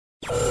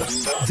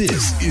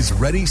This is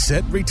Ready,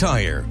 Set,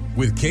 Retire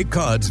with Cape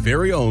Cod's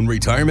very own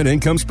retirement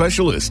income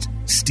specialist,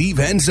 Steve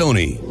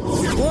Anzoni.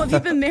 Well, if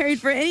you've been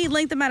married for any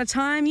length amount of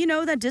time, you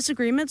know that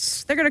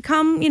disagreements, they're going to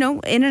come,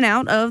 in and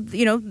out of,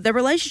 the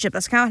relationship.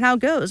 That's kind of how it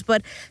goes.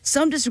 But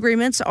some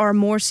disagreements are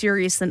more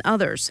serious than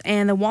others.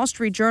 And the Wall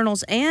Street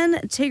Journal's Ann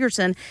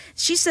Tigerson,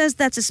 she says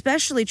that's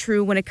especially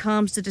true when it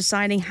comes to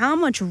deciding how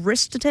much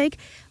risk to take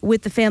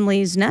with the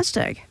family's nest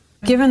egg.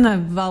 Given the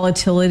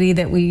volatility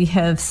that we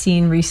have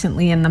seen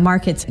recently in the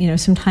markets,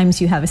 sometimes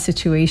you have a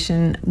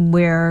situation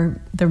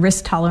where the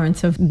risk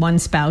tolerance of one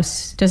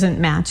spouse doesn't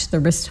match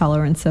the risk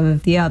tolerance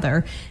of the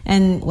other.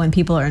 And when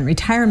people are in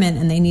retirement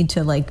and they need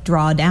to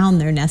draw down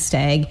their nest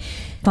egg,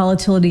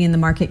 volatility in the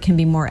market can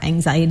be more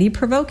anxiety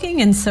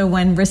provoking. And so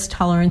when risk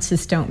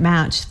tolerances don't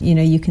match,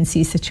 you can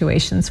see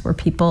situations where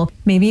people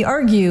maybe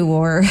argue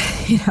or,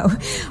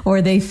 or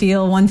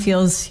one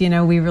feels,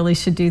 we really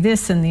should do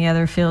this and the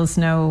other feels,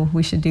 no,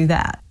 we should do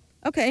that.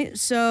 Okay,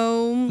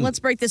 so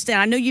let's break this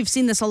down. I know you've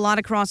seen this a lot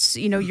across,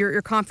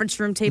 your conference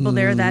room table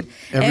there that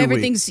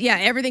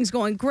everything's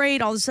going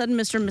great. All of a sudden,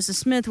 Mr. and Mrs.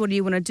 Smith, what do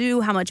you want to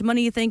do? How much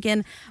money are you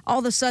thinking? All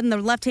of a sudden, the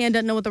left hand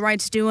doesn't know what the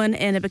right's doing,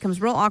 and it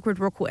becomes real awkward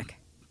real quick.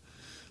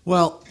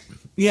 Well,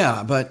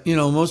 yeah, but,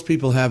 most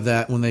people have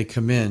that when they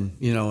come in,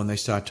 and they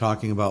start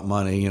talking about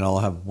money. I'll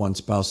have one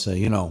spouse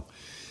say,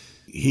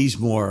 he's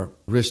more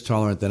risk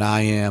tolerant than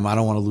I am. I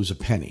don't want to lose a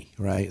penny,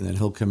 right? And then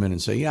he'll come in and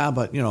say, yeah,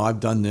 but, I've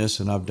done this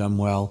and I've done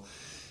well.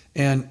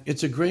 And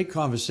it's a great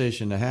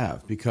conversation to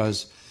have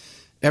because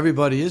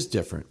everybody is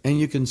different. And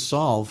you can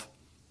solve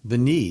the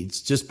needs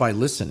just by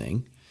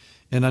listening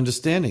and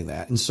understanding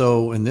that. And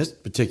so in this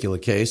particular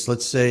case,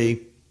 let's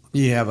say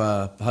you have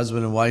a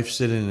husband and wife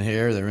sitting in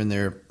here. They're in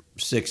their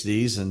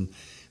 60s and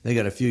they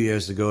got a few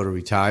years to go to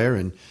retire.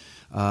 And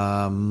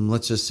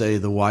let's just say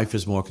the wife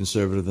is more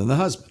conservative than the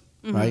husband,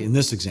 right? In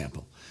this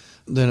example.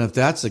 Then if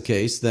that's the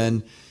case,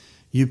 then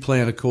you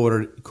plan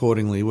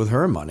accordingly with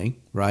her money,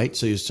 right?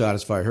 So you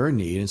satisfy her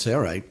need and say, all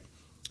right,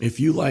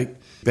 if you like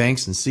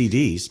banks and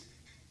CDs,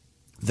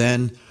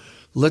 then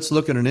let's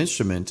look at an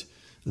instrument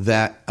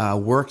that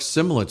works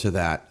similar to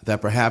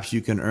that perhaps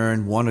you can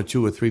earn 1 or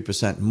 2 or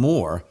 3%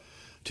 more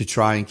to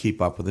try and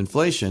keep up with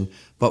inflation,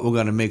 but we're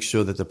going to make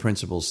sure that the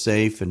principal's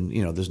safe and,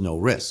 there's no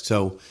risk.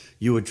 So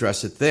you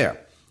address it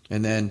there.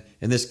 And then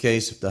in this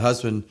case, if the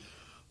husband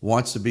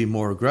wants to be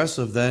more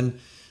aggressive, then,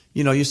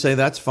 you say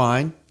that's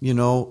fine.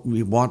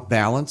 We want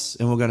balance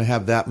and we're going to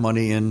have that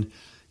money in,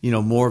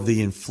 more of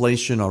the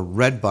inflation or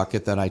red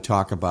bucket that I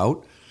talk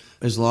about,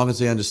 as long as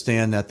they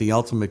understand that the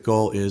ultimate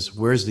goal is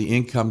where's the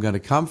income going to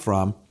come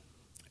from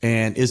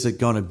and is it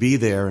going to be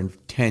there in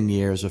 10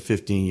 years or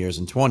 15 years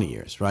and 20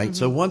 years, right?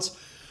 So once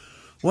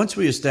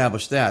we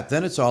establish that,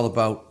 then it's all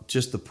about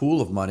just the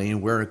pool of money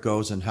and where it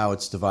goes and how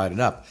it's divided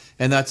up.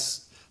 And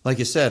that's, like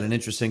you said, an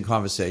interesting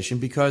conversation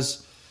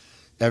because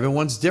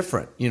everyone's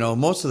different.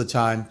 Most of the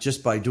time,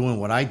 just by doing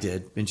what I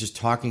did and just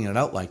talking it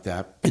out like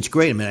that, it's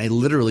great. I mean, I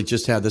literally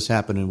just had this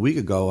happen a week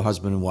ago, a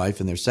husband and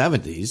wife in their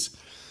 70s.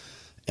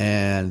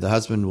 And the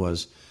husband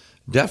was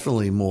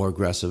definitely more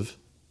aggressive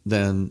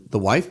than the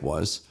wife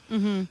was.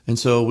 And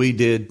so we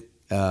did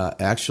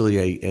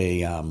actually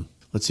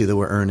let's see, they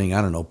were earning,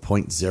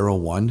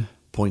 0.01,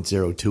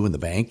 0.02 in the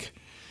bank.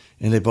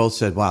 And they both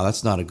said, wow,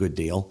 that's not a good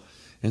deal.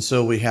 And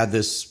so we had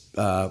this,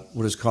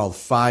 what is called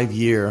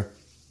 5-year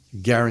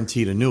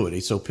guaranteed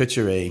annuity. So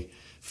picture a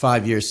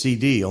 5-year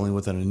CD only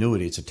with an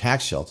annuity. It's a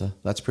tax shelter.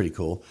 That's pretty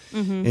cool.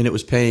 And it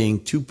was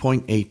paying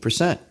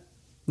 2.8%.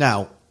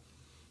 Now,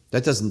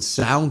 that doesn't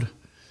sound,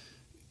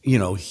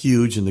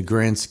 huge in the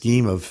grand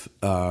scheme of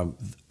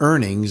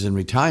earnings and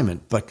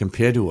retirement, but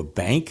compared to a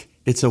bank,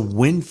 it's a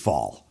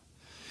windfall.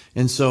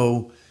 And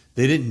so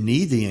they didn't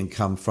need the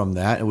income from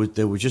that.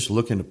 They were just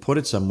looking to put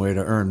it somewhere to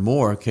earn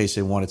more in case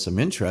they wanted some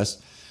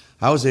interest.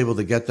 I was able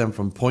to get them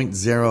from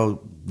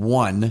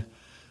 0.01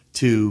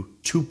 to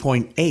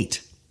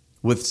 2.8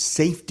 with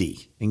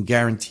safety and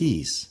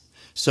guarantees.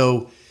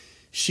 So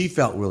she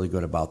felt really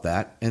good about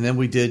that. And then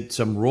we did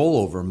some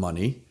rollover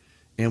money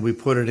and we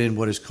put it in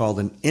what is called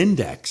an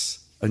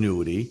index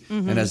annuity.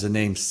 And as the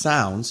name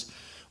sounds,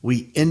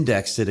 we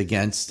indexed it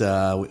against,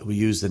 we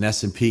used an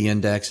S&P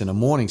index and a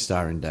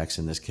Morningstar index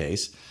in this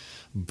case,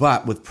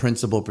 but with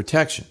principal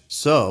protection.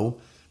 So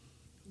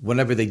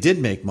whenever they did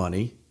make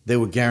money, they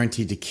were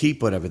guaranteed to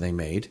keep whatever they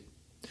made.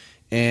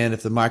 And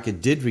if the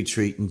market did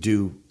retreat and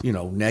do,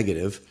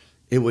 negative,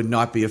 it would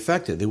not be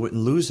affected. They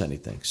wouldn't lose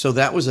anything. So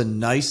that was a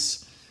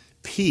nice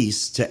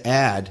piece to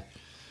add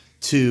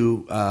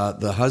to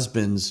the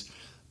husband's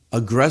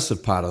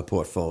aggressive part of the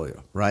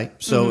portfolio, right?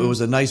 So it was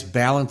a nice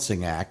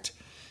balancing act.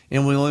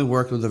 And we only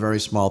worked with a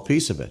very small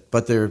piece of it,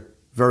 but they're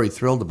very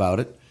thrilled about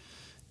it.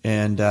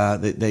 And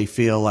they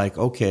feel like,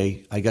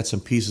 okay, I got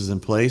some pieces in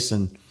place.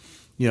 And,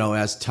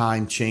 as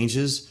time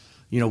changes,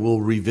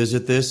 we'll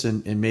revisit this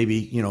and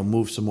maybe,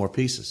 move some more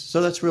pieces.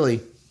 So that's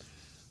really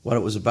what it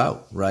was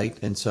about, right?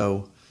 And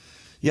so,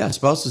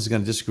 spouses are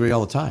going to disagree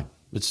all the time.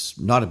 It's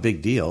not a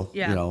big deal,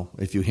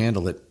 if you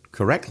handle it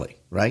correctly,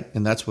 right?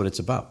 And that's what it's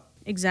about.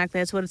 Exactly.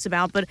 That's what it's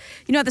about. But,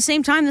 at the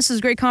same time, this is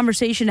a great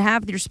conversation to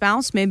have with your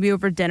spouse, maybe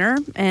over dinner.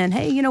 And,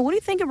 hey, what do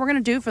you think we're going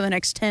to do for the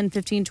next 10,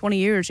 15, 20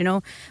 years?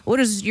 What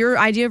does your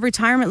idea of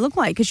retirement look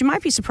like? Because you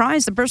might be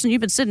surprised the person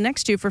you've been sitting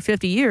next to for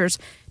 50 years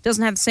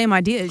doesn't have the same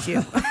idea as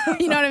you.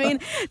 You know what I mean?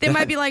 They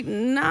might be like,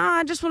 nah,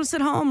 I just want to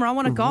sit home, or I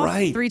want to golf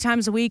 3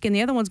 times a week. And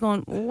the other one's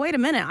going, wait a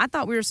minute. I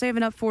thought we were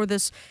saving up for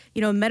this,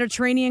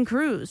 Mediterranean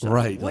cruise.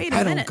 Right. Wait a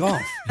minute. I don't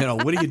golf.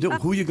 What do you do?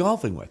 Who are you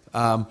golfing with?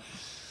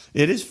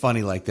 It is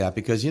funny like that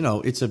because,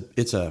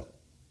 it's a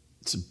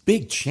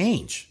big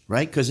change,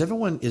 right? Because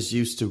everyone is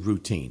used to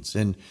routines.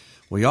 And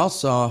we all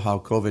saw how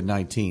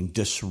COVID-19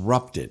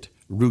 disrupted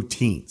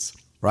routines,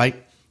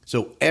 right?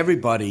 So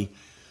everybody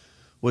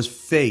was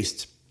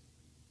faced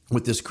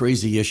with this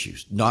crazy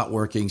issues, not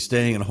working,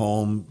 staying at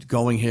home,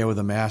 going here with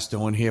a mask,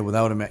 going here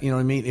without a mask. You know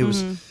what I mean? It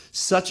was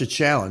such a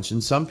challenge.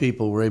 And some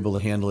people were able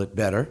to handle it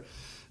better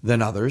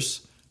than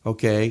others,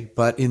 okay?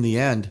 But in the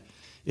end,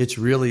 it's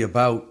really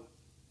about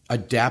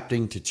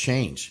adapting to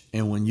change.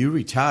 And when you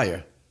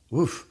retire,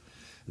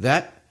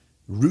 that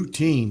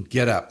routine,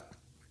 get up,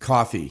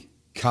 coffee,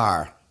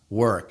 car,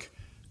 work,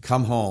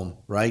 come home,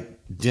 right?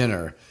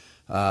 Dinner,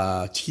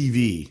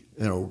 TV,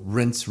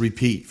 rinse,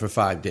 repeat for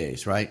 5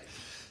 days, right?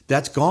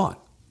 That's gone.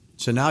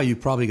 So now you're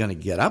probably going to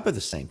get up at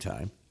the same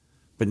time,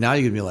 but now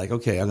you're going to be like,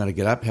 okay, I'm going to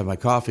get up, have my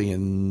coffee,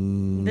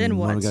 and then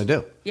what am I going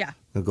to do? Yeah. I'm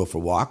going to go for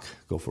a walk,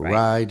 go for a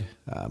ride,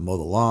 mow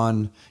the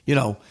lawn.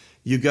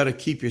 You got to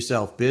keep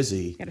yourself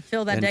busy. Got to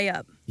fill that day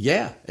up.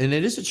 Yeah, and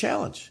it is a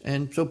challenge.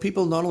 And so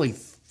people not only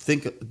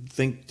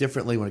think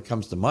differently when it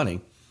comes to money,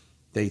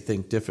 they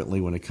think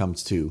differently when it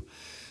comes to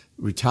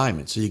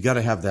retirement. So you got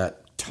to have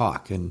that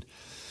talk. And,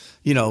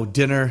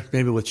 dinner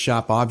maybe with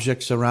sharp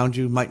objects around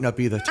you might not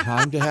be the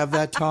time to have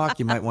that talk.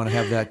 You might want to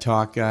have that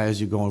talk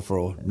as you're going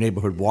for a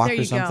neighborhood walk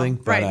or something.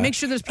 Go. Right, make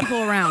sure there's people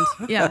around.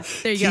 Yeah,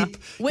 there you go.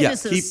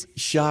 Witnesses. Keep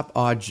sharp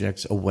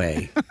objects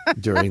away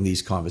during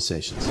these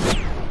conversations.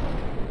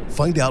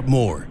 Find out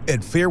more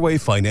at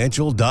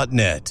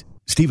fairwayfinancial.net.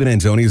 Stephen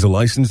Anzoni is a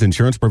licensed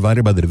insurance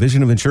provider by the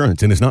Division of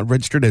Insurance and is not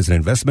registered as an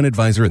investment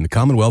advisor in the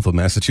Commonwealth of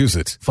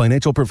Massachusetts.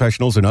 Financial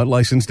professionals are not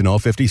licensed in all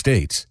 50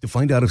 states. To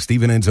find out if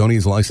Stephen Anzoni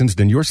is licensed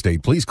in your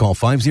state, please call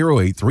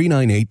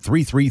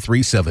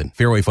 508-398-3337.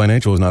 Fairway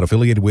Financial is not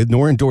affiliated with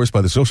nor endorsed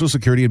by the Social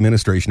Security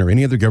Administration or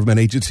any other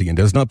government agency and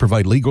does not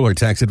provide legal or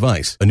tax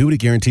advice. Annuity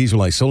guarantees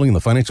rely solely on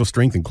the financial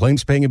strength and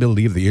claims paying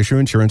ability of the issuer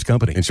insurance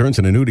company. Insurance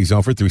and annuities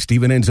offered through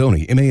Stephen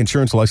Anzoni, MA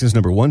Insurance License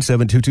number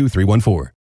 1722314.